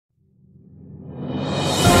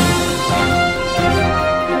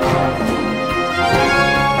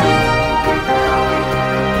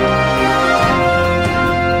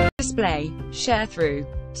Sharethrough.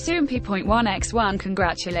 Soompi.1x1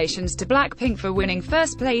 Congratulations to BLACKPINK for winning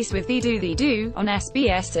first place with DDU-DU on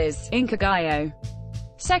SBS's Inkigayo.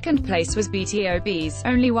 Second place was BTOB's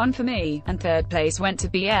Only One For Me, and third place went to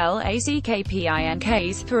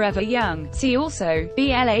BLACKPINK's Forever Young. See also,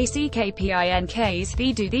 BLACKPINK's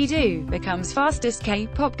DDU-DU becomes fastest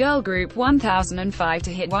K-pop girl group 1005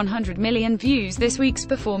 to hit 100 million views. This week's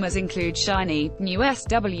performers include SHINee, New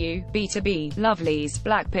SW, B2B, Lovelyz,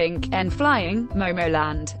 BLACKPINK, N-Flying,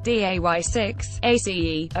 Momoland, DAY6,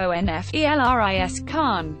 ACE, ONF, ELRIS,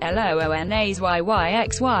 Khan,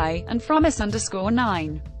 LOONAZYYXY, and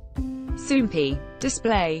Fromis_9. Soompi.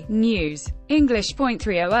 Display. News.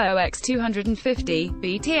 English.300x250,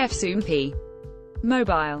 BTF Soompi.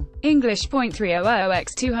 Mobile.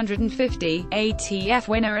 English.300x250, ATF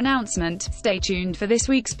winner announcement. Stay tuned for this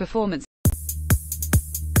week's performance.